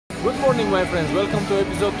Good morning, my friends. Welcome to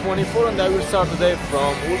episode 24, and I will start today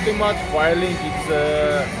from Ultimate Firelink. It's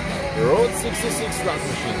a Road 66 slot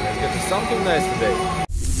machine. Let's get to something nice today.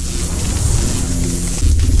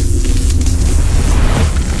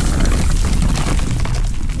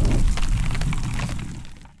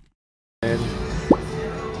 And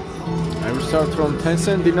I will start from 10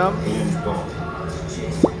 cent dinar.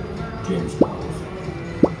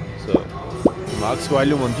 So max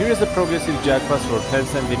volume on. Here is the progressive jackpot for 10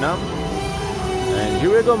 cent dinar. And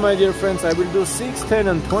here we go, my dear friends. I will do 6, 10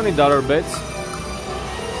 and $20 bets.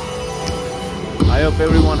 I hope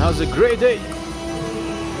everyone has a great day.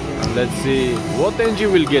 And let's see what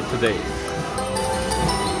NG will get today.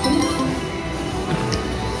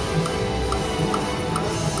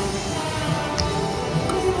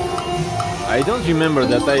 I don't remember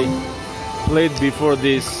that I played before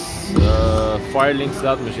this Firelink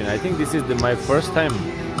slot machine. I think this is my first time.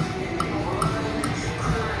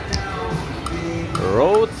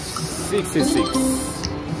 Road 66.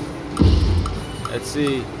 Let's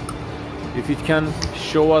see if it can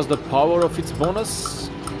show us the power of its bonus.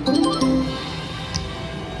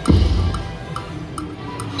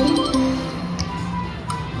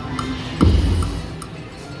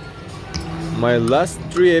 My last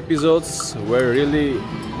 3 episodes were really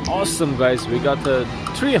awesome, guys. We got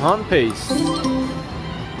 3 hand pays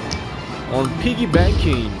on piggy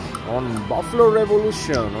banking, on Buffalo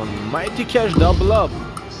Revolution, on Mighty Cash Double Up.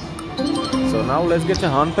 So now let's get a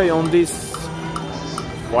hand pay on this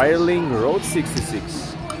Firelink Road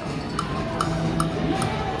 66.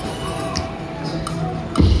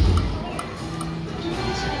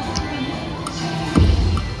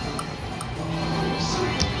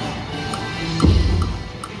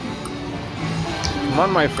 Come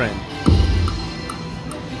on, my friend.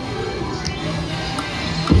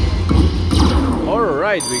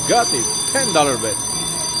 Alright, we got it. $10 bet.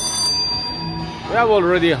 We have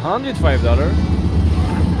already $105.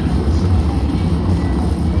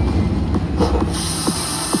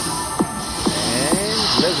 And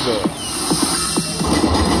let's go.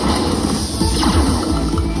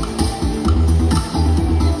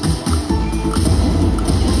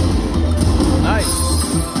 Nice.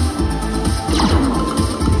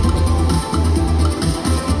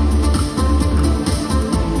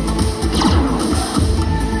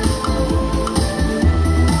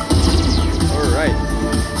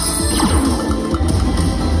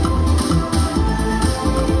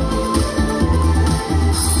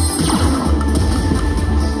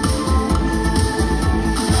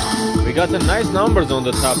 We got the nice numbers on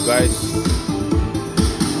the top, guys.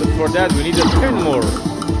 But for that we need 10 more.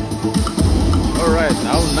 Alright,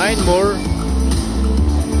 now 9 more.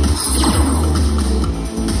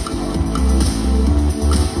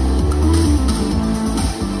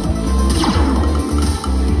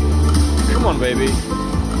 Come on, baby.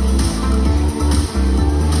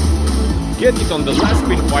 Get it on the last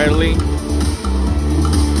spin, Firelink.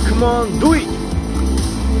 Come on, do it!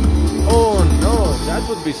 Oh no, that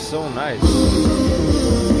would be so nice.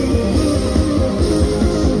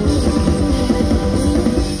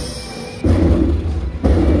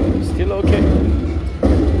 Still okay.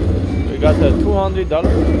 We got $200.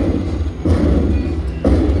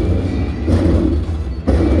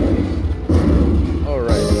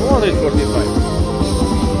 Alright, 245.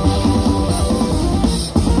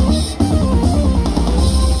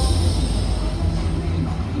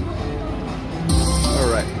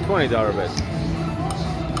 $20 bet.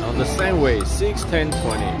 On the same way, 6, 10, 20.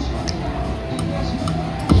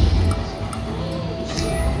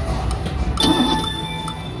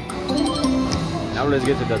 Now let's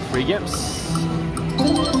get to that free games.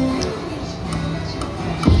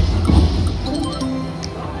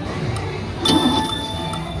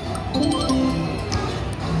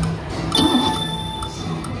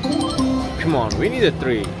 Come on, we need a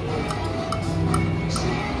 3.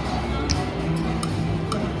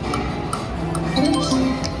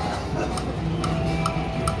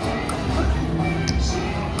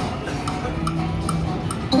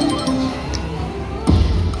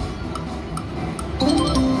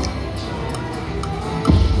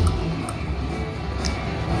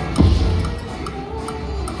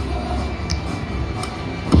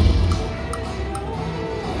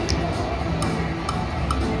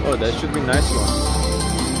 Oh, that should be a nice one.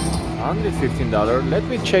 Only $15. Let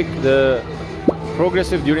me check the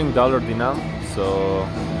progressive during dollar dinar. So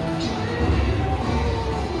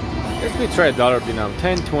let me try dollar dinar.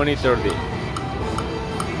 10, 20, 30.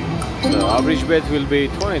 So average bet will be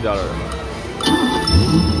 $20.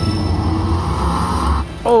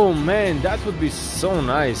 Oh man, that would be so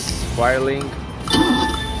nice. Firelink.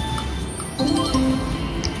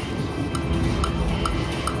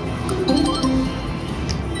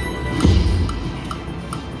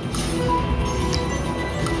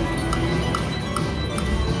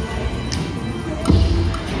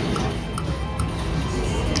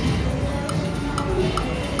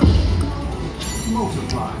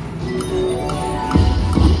 multiply.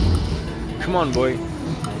 Come on, boy.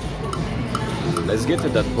 Let's get to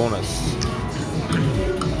that bonus.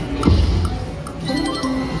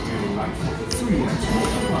 3x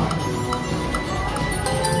multiply.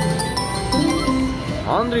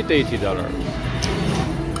 $180.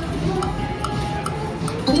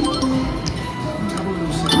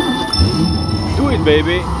 Do it,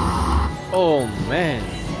 baby. Oh man.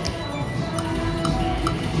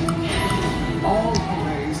 All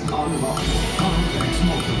arrays unlocked. 5x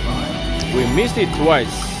multiply. We missed it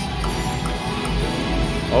twice.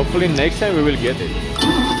 Hopefully next time we will get it.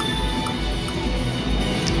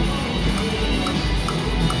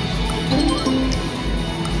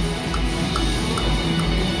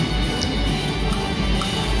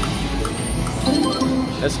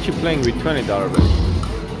 Let's keep playing with $20 bet.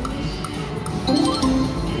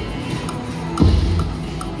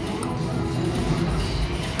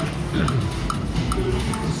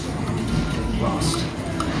 Lost.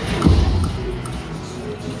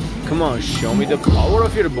 Come on, show me the power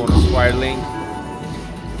of your bonus, Fireling.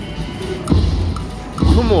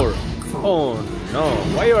 Two more. Oh no,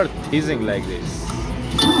 why you are teasing like this?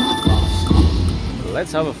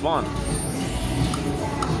 Let's have a fun.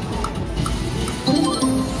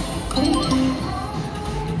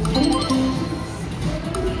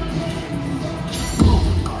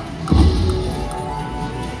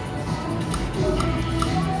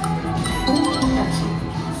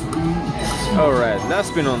 Alright, last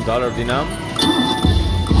spin on dollar dinar.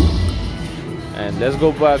 And let's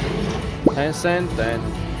go back 10 cents and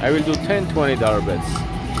I will do 10 $20 bets.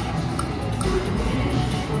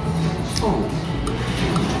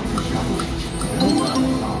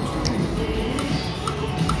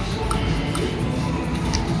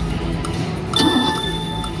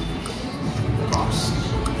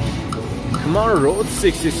 Come on, road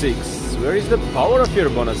 66. Where is the power of your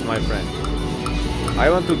bonus, my friend? I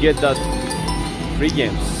want to get that free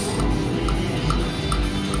games.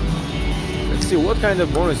 Let's see what kind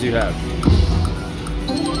of bonus you have.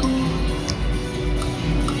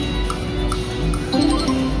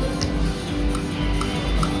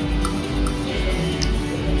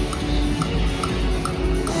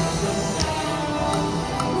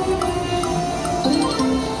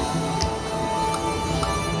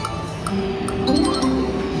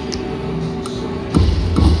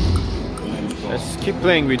 Let's keep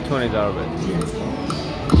playing with $20 bet.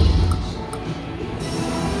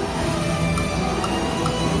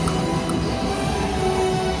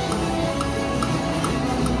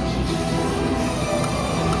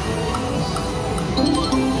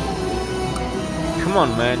 Come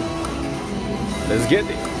on, man. Let's get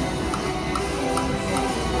it.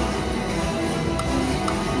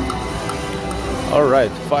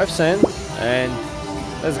 Alright, 5 cents and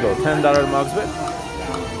let's go. $10 max bet.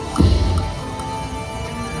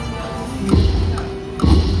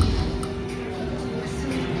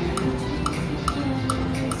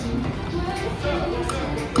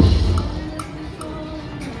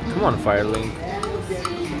 Come on, Firelink.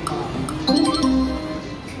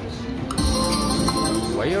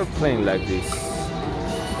 Why you're playing like this?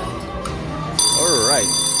 Alright.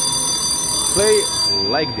 Play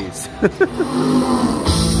like this.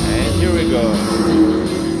 And here we go.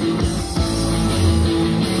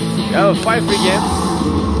 We have 5 free games.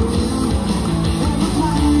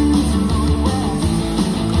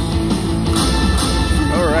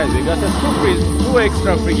 Alright, we got two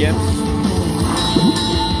extra free games.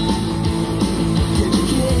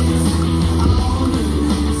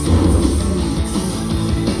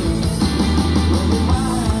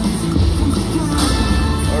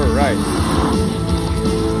 Alright.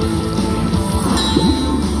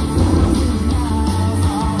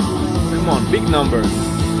 Come on, big numbers.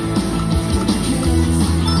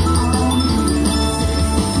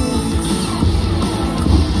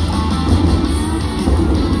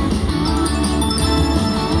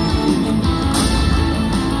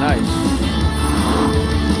 Nice.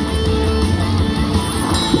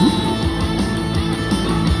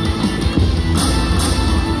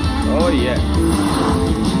 Oh yeah.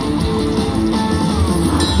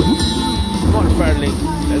 Come on, Firelink.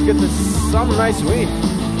 Let's get some nice win.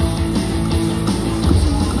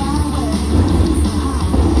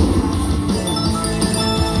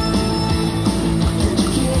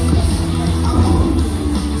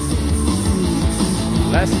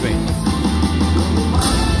 Last spin.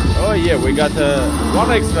 Oh yeah, we got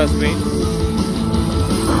one extra spin.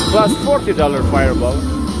 Plus $40 fireball.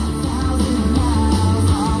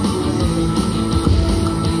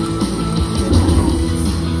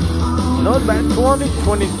 Not bad,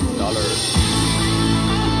 $220.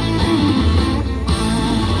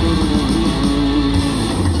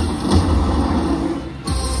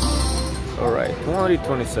 Alright,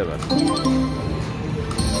 227.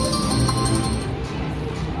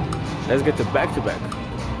 Let's get the back-to-back.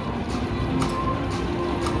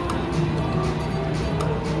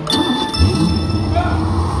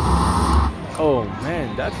 Oh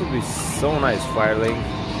man, that would be so nice, Firelink.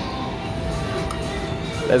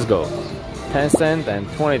 Let's go. 10 cent and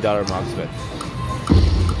 $20 max bet.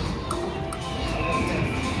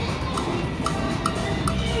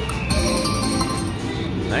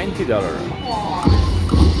 $90.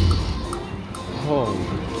 Oh,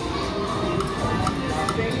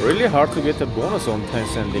 really hard to get a bonus on 10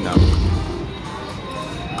 cent enough.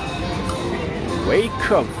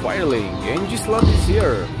 Wake up, Firelink. Angie slot is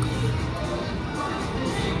here.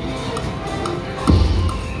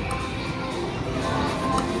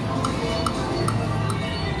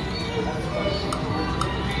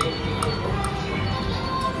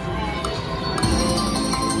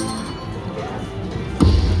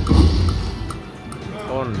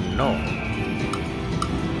 Oh no.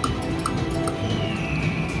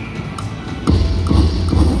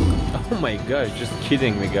 Oh my gosh, just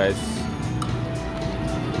kidding me, guys.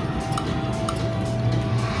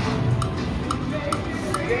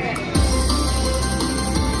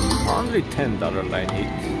 Only $10 line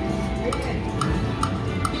hit.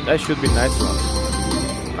 That should be nice one.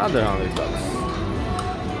 Another $100.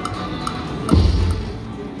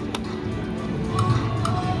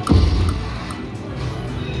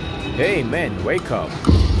 Hey man, wake up.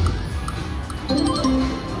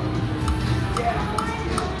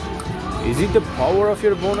 Is it the power of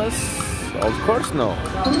your bonus? Of course no.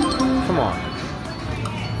 Come on.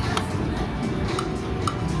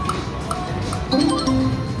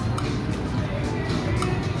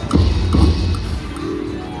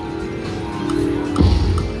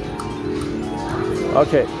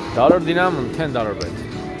 Okay, dollar dinam and $10 bet.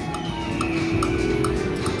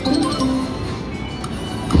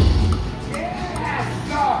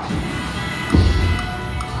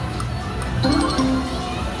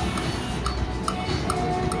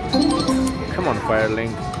 Come on,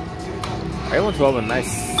 Firelink. I want to have a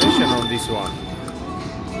nice session on this one.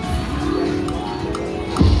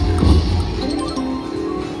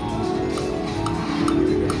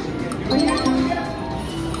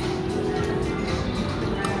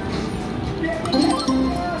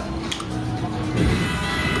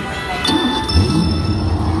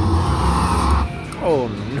 Oh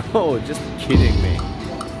no, just kidding me.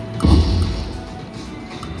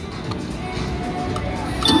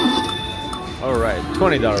 Alright,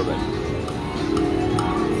 $20 bet.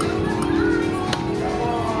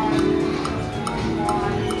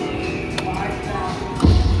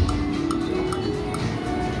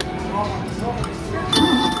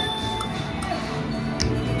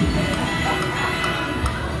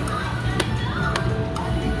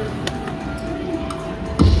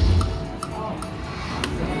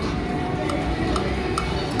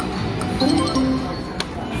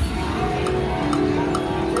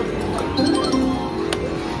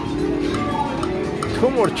 Two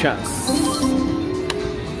more chance.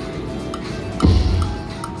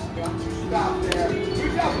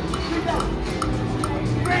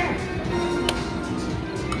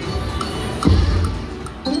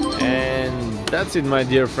 And that's it, my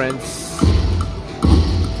dear friends.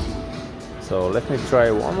 So let me try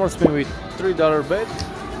one more spin with $3 bet.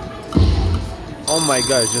 Oh my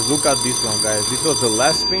gosh, just look at this one, guys. This was the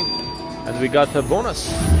last spin and we got a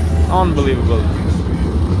bonus. Unbelievable.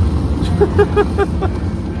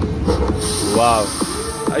 Wow,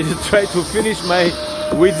 I just tried to finish my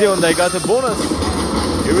video and I got a bonus.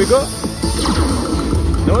 Here we go.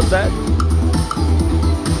 Not bad.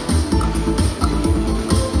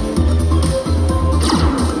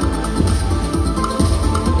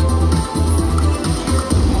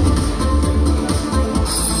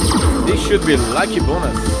 This should be a lucky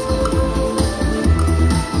bonus.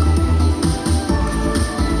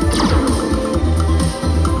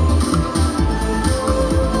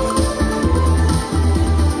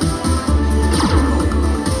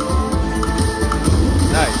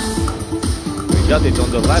 Got it on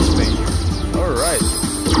the last page. Alright.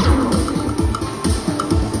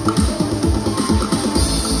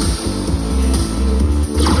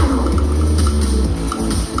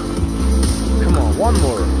 Come on, one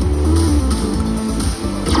more.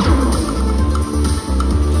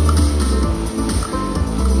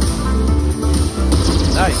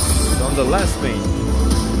 Nice, on the last page.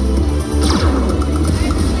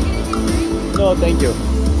 No, thank you.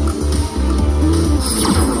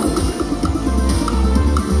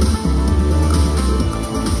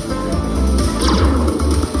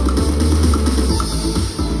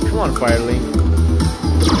 Come on, Firelink.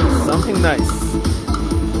 Something nice.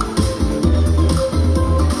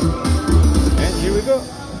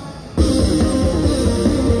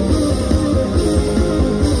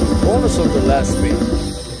 bonus on the last spin.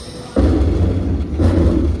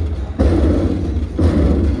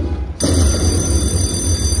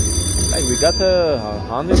 Like we got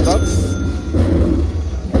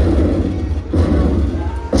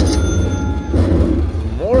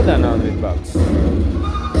 $100. More than $100.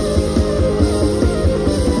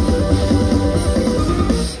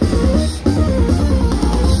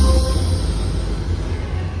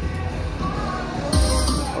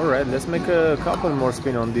 Alright, let's make a couple more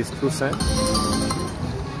spin on this 2 cent.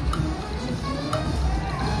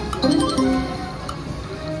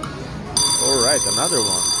 Alright, another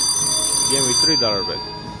one. Again with $3 bet.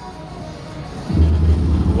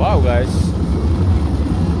 Wow, guys.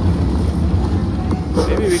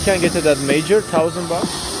 Maybe we can get to that major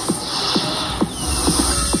 $1,000.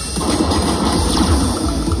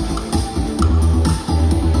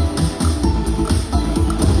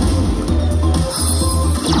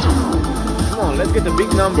 Let's get the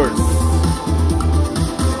big numbers.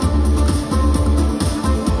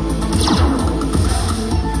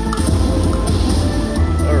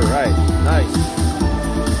 Alright, nice.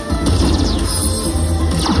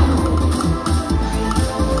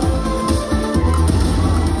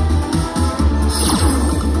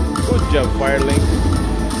 Good job, Firelink.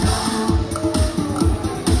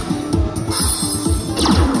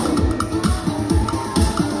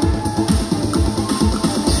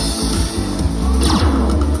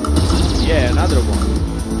 Another one.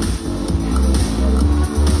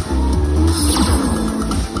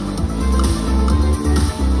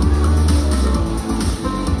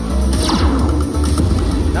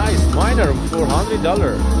 Nice minor,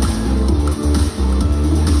 $400.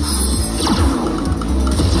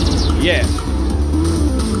 Yeah.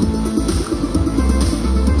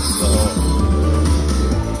 So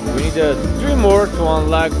we need 3 more to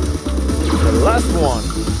unlock the last one.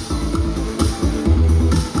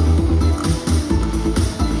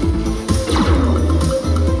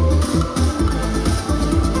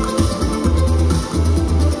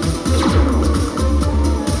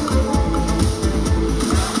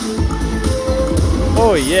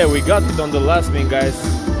 Oh yeah, we got it on the last spin, guys.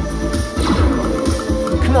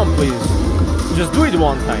 Come on, please. Just do it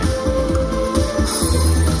one time.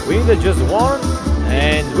 We need just one,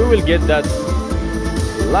 and we will get that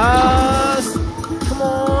last. Come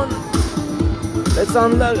on. Let's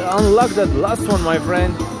unlock that last one, my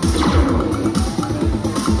friend.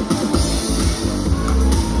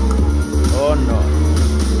 Oh no.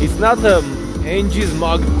 It's not Angie's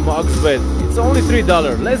Mugs bet. It's only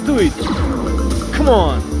 $3. Let's do it. Come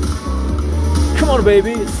on. Come on,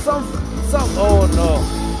 baby. Oh no.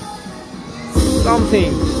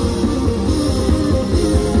 Something.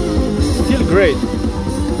 Still great.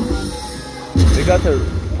 We got an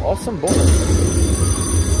awesome bonus.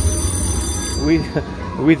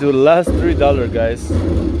 With the last $3, guys.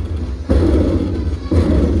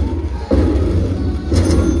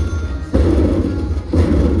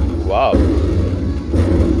 Wow.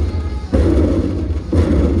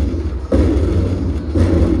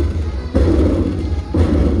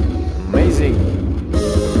 Amazing.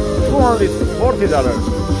 $240.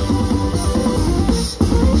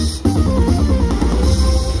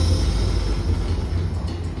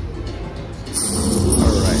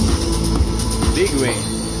 Alright. Big win.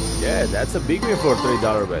 Yeah, that's a big win for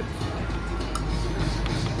 $3 bet.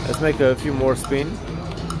 Let's make a few more spin.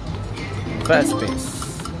 Fast spins.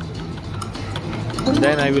 And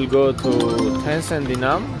then I will go to 10 cent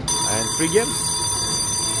Dinam and 3 games.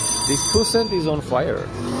 This 2 cent is on fire.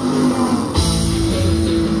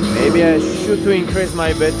 Maybe I should to increase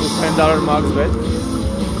my bet to $10 max bet.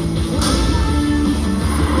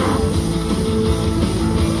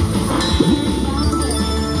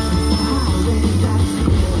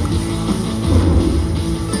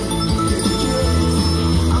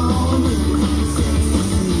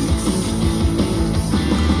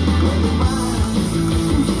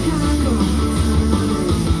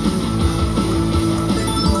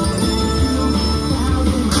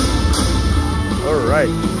 Alright,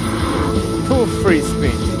 2 free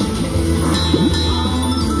spins.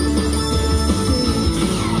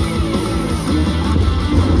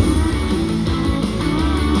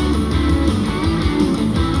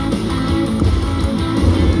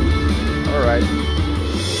 Alright.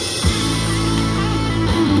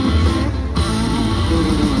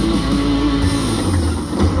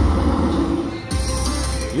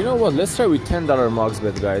 You know what, let's try with $10 max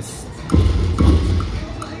bet, guys.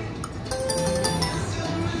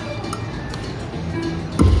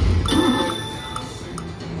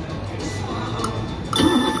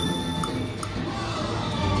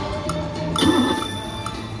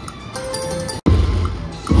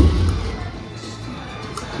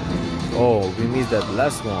 we missed that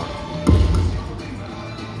last one.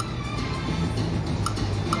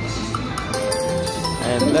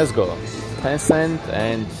 And let's go. 10 cent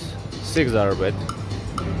and $6 bet.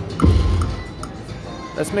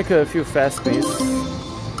 Let's make a few fast spins.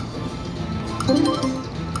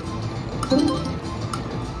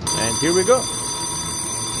 And here we go.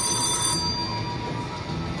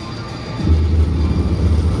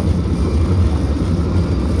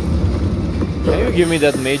 Can you give me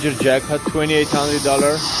that major jackpot,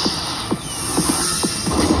 $2,800?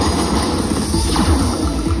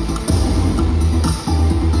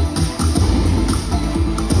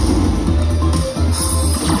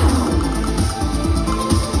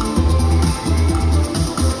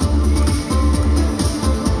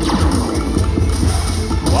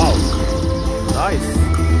 Wow, nice.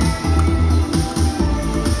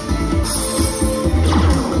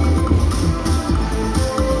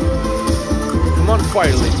 Come on,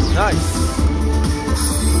 Firelink, nice.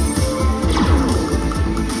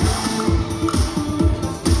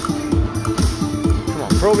 Come on,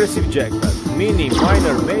 progressive jackpot, mini,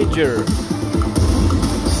 minor, major.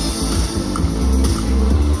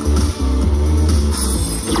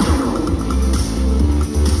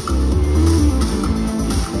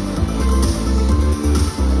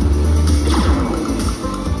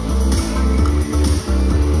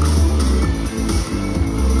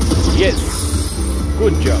 Yes,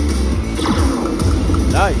 good job.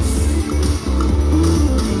 Nice.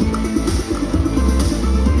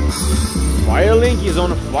 Firelink is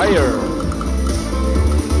on fire.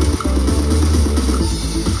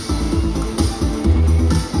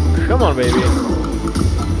 Come on, baby.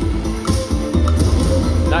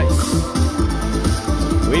 Nice.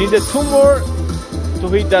 We need 2 more to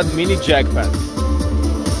hit that mini jackpot.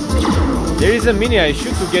 There is a mini I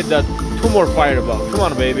shoot to get that 2 more fireball. Come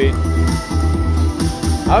on, baby.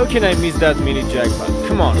 How can I miss that mini jackpot?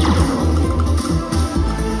 Come on.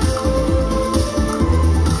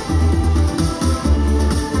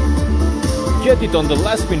 Get it on the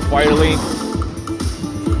last spin, Firelink.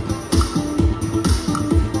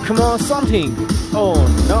 Come on, something. Oh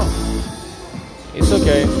no. It's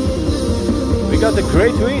okay. We got a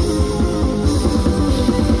great win.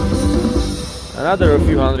 Another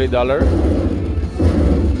few $100.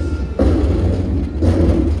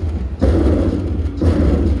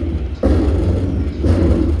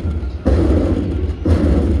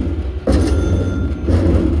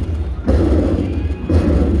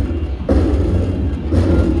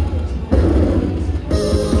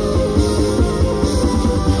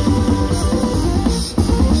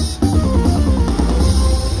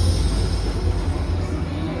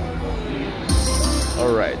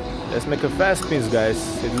 Alright, let's make a fast spins,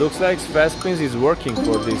 guys. It looks like fast spins is working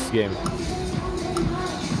for this game.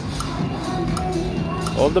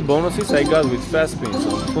 All the bonuses I got with fast spins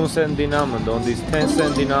on 2 cent denom and on this 10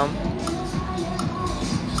 cent denom.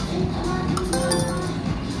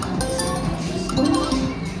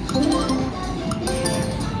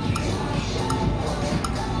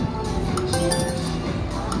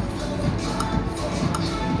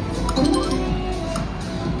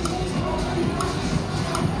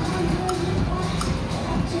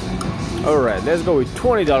 Alright, let's go with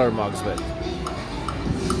 $20 max bet.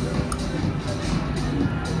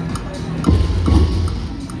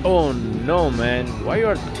 Oh no, man, why you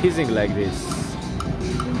are teasing like this?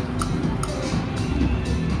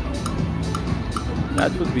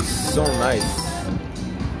 That would be so nice.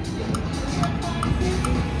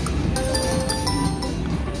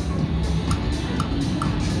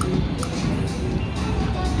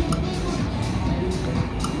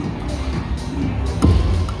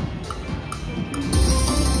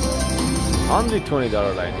 Only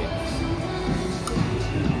 $20 I need.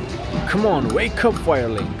 Come on, wake up,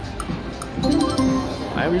 Firelink.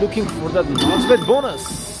 I'm looking for that max bet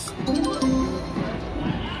bonus.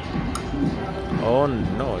 Oh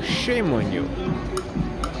no, shame on you.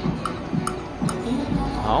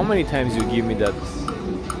 How many times you give me that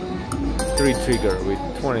 3 trigger with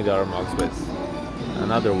 $20 max bet?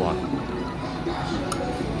 Another one.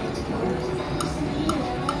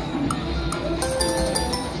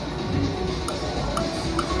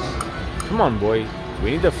 Come on, boy.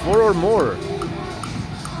 We need 4 or more.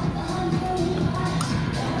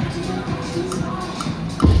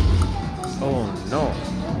 Oh no.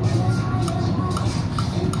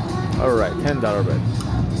 Alright, $10 bet.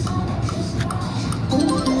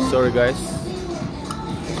 Sorry, guys.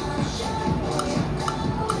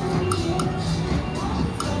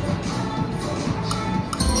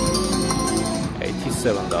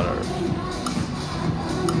 $87.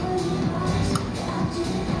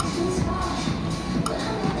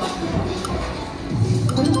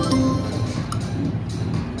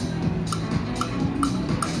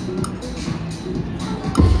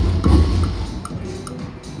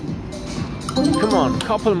 Come on,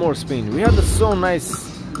 couple more spin. We have the so nice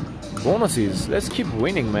bonuses. Let's keep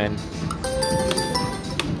winning, man.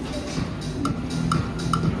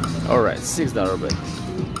 Alright, $6 bet.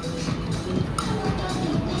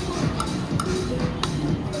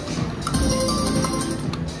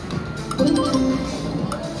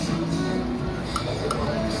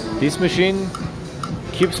 This machine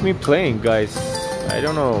keeps me playing, guys. I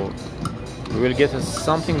don't know. We will get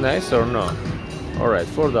something nice or no. Alright,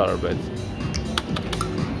 $4 bet.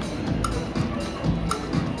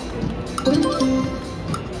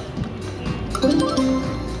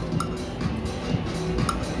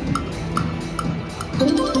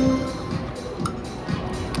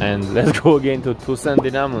 And let's go again to 2-cent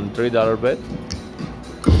diamond, $3 bet.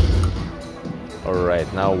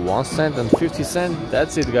 Alright, now 1 cent and 50 cents.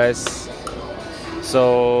 That's it, guys.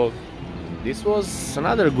 So this was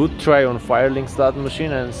another good try on Firelink slot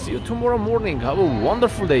machine, and see you tomorrow morning. Have a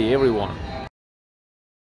wonderful day, everyone.